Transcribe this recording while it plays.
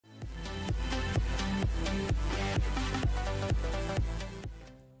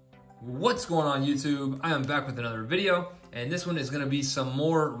What's going on YouTube? I am back with another video, and this one is going to be some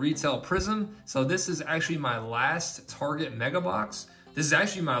more retail Prism. So this is actually my last Target Mega Box. This is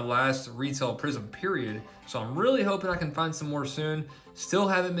actually my last retail Prism period. So I'm really hoping I can find some more soon. Still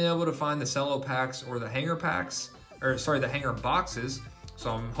haven't been able to find the cello packs or the hanger packs, or sorry, the hanger boxes.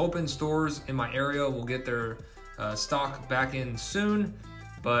 So I'm hoping stores in my area will get their stock back in soon.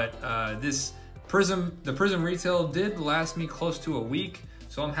 But the Prism retail did last me close to a week.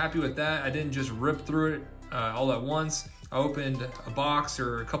 So I'm happy with that. I didn't just rip through it all at once. I opened a box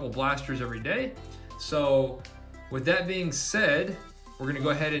or a couple blasters every day. So with that being said, we're gonna go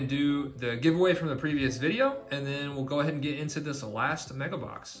ahead and do the giveaway from the previous video, and then we'll go ahead and get into this last mega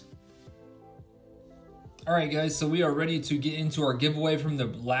box. All right guys, so we are ready to get into our giveaway from the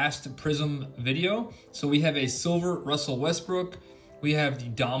last Prism video. So we have a silver Russell Westbrook, we have the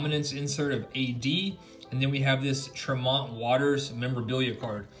dominance insert of AD, and then we have this Tremont Waters memorabilia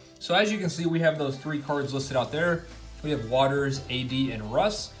card. So as you can see, we have those three cards listed out there. We have Waters, AD, and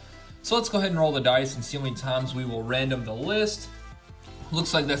Russ. So let's go ahead and roll the dice and see how many times we will random the list.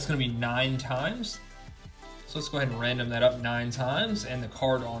 Looks like that's gonna be 9 times. So let's go ahead and random that up 9 times, and the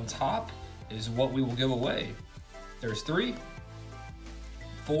card on top is what we will give away. There's 3,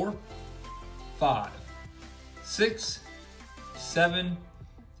 4, 5, 6, 7,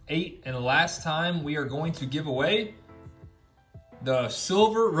 8, and last time we are going to give away the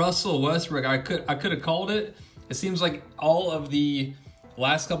silver Russell Westbrook. I could have called it. It seems like all of the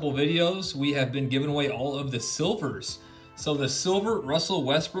last couple videos we have been giving away all of the silvers. So the silver Russell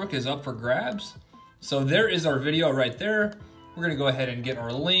Westbrook is up for grabs. So there is our video right there. We're gonna go ahead and get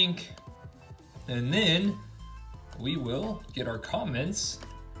our link, and then we will get our comments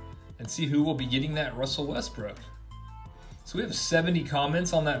and see who will be getting that Russell Westbrook. So we have 70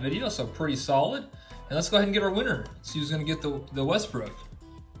 comments on that video, so pretty solid. And let's go ahead and get our winner. See who's gonna get the Westbrook.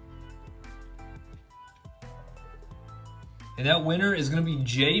 And that winner is gonna be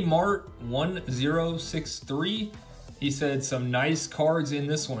JMart1063. He said some nice cards in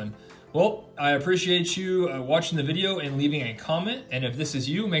this one. Well, I appreciate you watching the video and leaving a comment. And if this is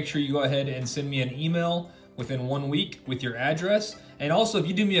you, make sure you go ahead and send me an email within 1 week with your address. And also, if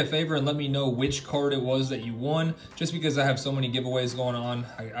you do me a favor and let me know which card it was that you won, just because I have so many giveaways going on,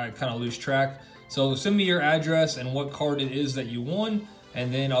 I kind of lose track. So send me your address and what card it is that you won,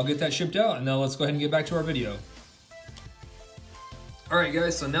 and then I'll get that shipped out. And now let's go ahead and get back to our video. All right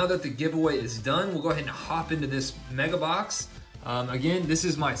guys, so now that the giveaway is done, we'll go ahead and hop into this mega box. Again, this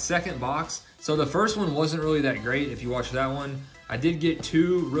is my second box. So the first one wasn't really that great if you watched that one. I did get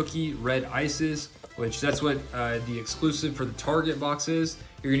 2 rookie red ices, which that's what the exclusive for the Target box is.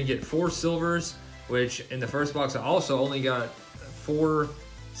 You're gonna get 4 silvers, which in the first box I also only got 4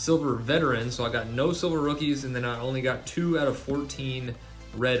 silver veterans, so I got no silver rookies, and then I only got 2 out of 14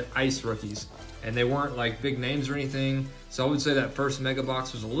 red ice rookies. And they weren't like big names or anything. So I would say that first mega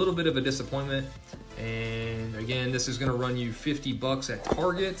box was a little bit of a disappointment. And again, this is gonna run you 50 bucks at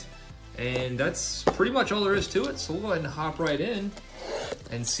Target. And that's pretty much all there is to it. So we'll go ahead and hop right in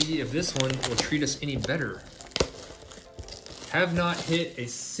and see if this one will treat us any better. Have not hit a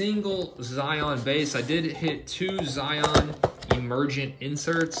single Zion base. I did hit 2 Zion emergent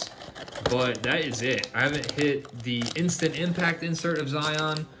inserts, but that is it. I haven't hit the instant impact insert of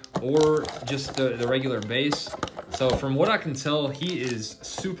Zion or just the regular base. So from what I can tell, he is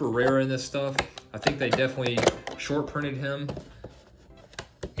super rare in this stuff. I think they definitely short printed him.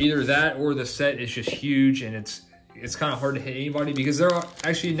 Either that or the set is just huge, and it's kind of hard to hit anybody, because there are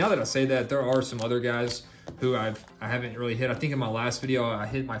actually, now that I say that, there are some other guys who I haven't really hit. I think in my last video I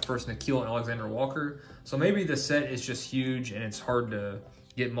hit my first Nikhil and Alexander Walker. So maybe the set is just huge and it's hard to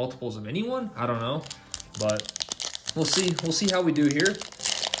get multiples of anyone. I don't know, but we'll see. We'll see how we do here.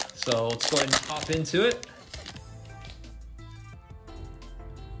 So let's go ahead and hop into it.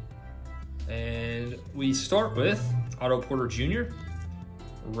 And we start with Otto Porter Jr.,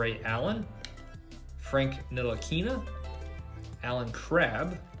 Ray Allen, Frank Ntilikina, Alan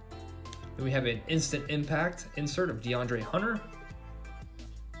Crabb. Then we have an instant impact insert of DeAndre Hunter,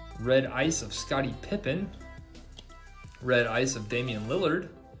 red ice of Scottie Pippen, red ice of Damian Lillard,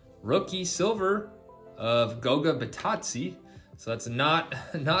 rookie silver of Goga Bitadze. So that's not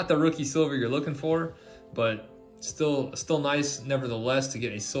the rookie silver you're looking for, but still nice nevertheless to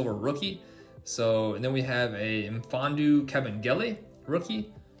get a silver rookie. So, and then we have a Mfandu Kabengele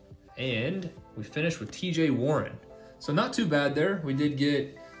rookie, and we finish with TJ Warren. So not too bad there. We did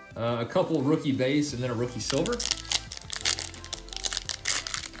get a couple rookie base and then a rookie silver.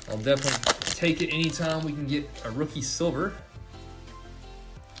 I'll definitely take it anytime we can get a rookie silver.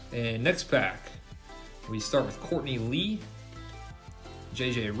 And next pack, we start with Courtney Lee,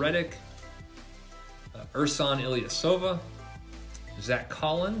 JJ Redick, Ersan Ilyasova, Zach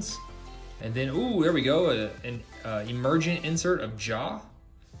Collins, and then, ooh, there we go, an emergent insert of Ja.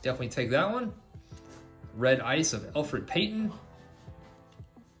 Definitely take that one. Red Ice of Elfrid Payton.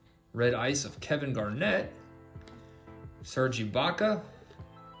 Red Ice of Kevin Garnett. Serge Ibaka.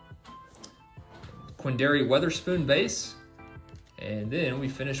 Quindary Weatherspoon base. And then we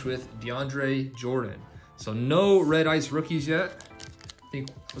finish with DeAndre Jordan. So no Red Ice rookies yet. I think,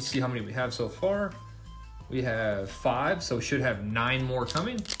 let's see how many we have so far. We have 5, so we should have 9 more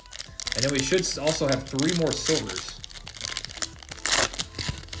coming. And then we should also have 3 more silvers.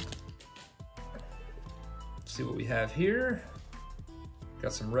 Let's see what we have here.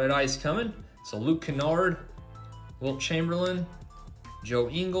 Got some Red Ice coming. So Luke Kennard, Wilt Chamberlain, Joe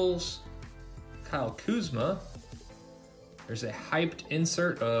Ingles, Kyle Kuzma. There's a hyped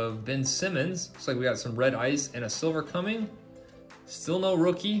insert of Ben Simmons. Looks like we got some Red Ice and a silver coming. Still no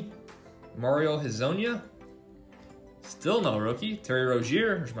rookie. Mario Hezonja. Still no rookie. Terry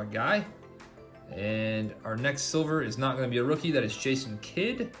Rozier, there's my guy. And our next silver is not going to be a rookie. That is Jason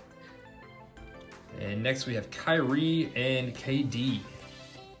Kidd. And next we have Kyrie and KD.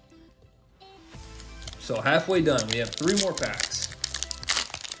 So halfway done. We have 3 more packs.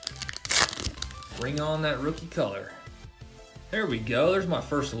 Bring on that rookie color. There we go. There's my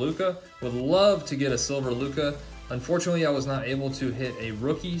first Luka. Would love to get a silver Luka. Unfortunately, I was not able to hit a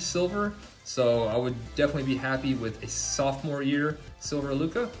rookie silver, so I would definitely be happy with a sophomore year silver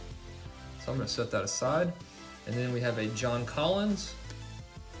Luka. So I'm going to set that aside. And then we have a John Collins,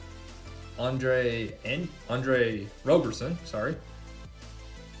 Andre Roberson, sorry,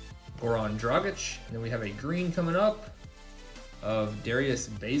 Goran Dragic. And then we have a green coming up of Darius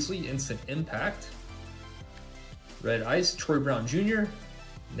Bazley, Instant Impact. Red Ice, Troy Brown Jr.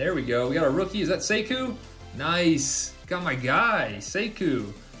 There we go. We got a rookie. Is that Sekou? Nice. Got my guy,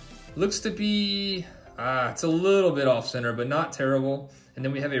 Sekou. Looks to be, it's a little bit off center, but not terrible. And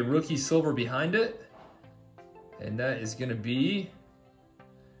then we have a rookie silver behind it. And that is going to be,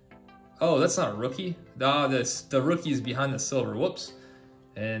 oh, that's not a rookie. The rookie is behind the silver. Whoops.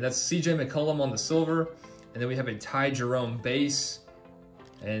 And that's CJ McCollum on the silver. And then we have a Ty Jerome base.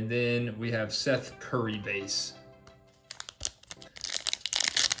 And then we have Seth Curry base.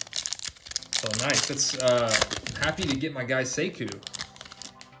 So nice. I'm happy to get my guy Sekou.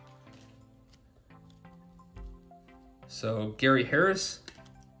 So Gary Harris,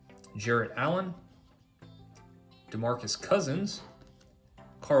 Jarrett Allen, DeMarcus Cousins,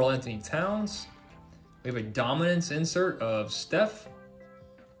 Karl Anthony Towns. We have a dominance insert of Steph.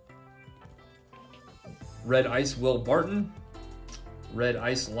 Red Ice Will Barton. Red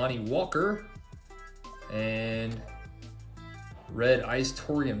Ice Lonnie Walker. And Red Ice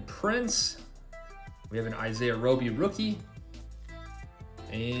Taurean Prince. We have an Isaiah Roby rookie.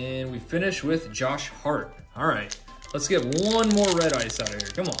 And we finish with Josh Hart. All right, let's get one more Red Ice out of here.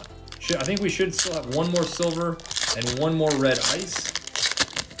 Come on. I think we should still have 1 more silver and 1 more Red Ice.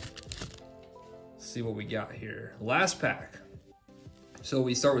 Let's see what we got here. Last pack. So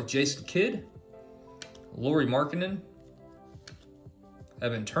we start with Jason Kidd, Lauri Markkanen,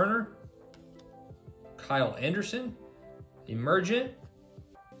 Evan Turner, Kyle Anderson, Emergent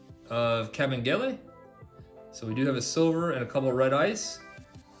of Kevin Gele. So we do have a silver and a couple of Red Ice.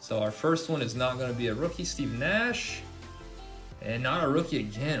 So our first one is not going to be a rookie, Steve Nash. And not a rookie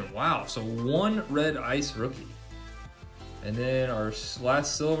again. Wow, so 1 Red Ice rookie. And then our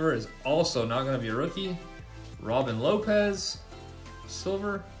last silver is also not going to be a rookie, Robin Lopez,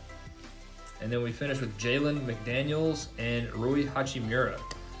 silver. And then we finish with Jalen McDaniels and Rui Hachimura.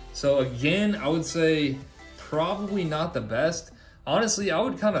 So again, I would say probably not the best. Honestly, I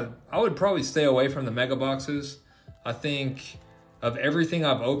would probably stay away from the mega boxes. I think of everything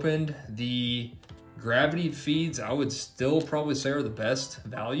I've opened, the gravity feeds I would still probably say are the best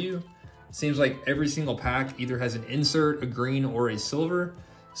value. Seems like every single pack either has an insert, a green, or a silver.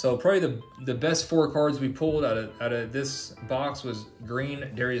 So probably the best 4 cards we pulled out of this box was green,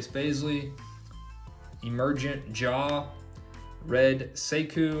 Darius Bazley, Emergent, Ja, red,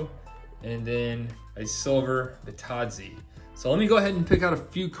 Sekou, and then a silver, Bitadze. So let me go ahead and pick out a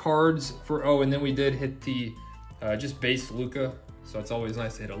few cards for, oh, and then we did hit the just base Luka. So it's always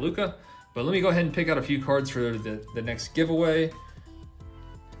nice to hit a Luka. But let me go ahead and pick out a few cards for the next giveaway.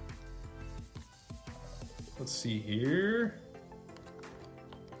 Let's see here.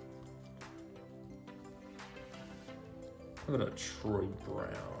 How about a Troy Brown?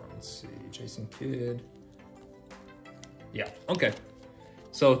 Let's see, Jason Kidd. Yeah, okay.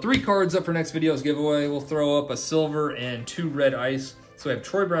 So 3 cards up for next video's giveaway. We'll throw up a silver and 2 Red Ice. So we have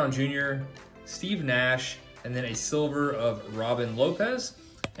Troy Brown Jr., Steve Nash, and then a silver of Robin Lopez.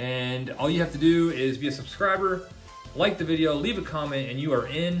 And all you have to do is be a subscriber, like the video, leave a comment, and you are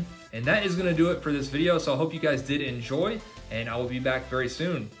in. And that is gonna do it for this video. So I hope you guys did enjoy, and I will be back very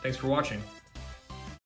soon. Thanks for watching.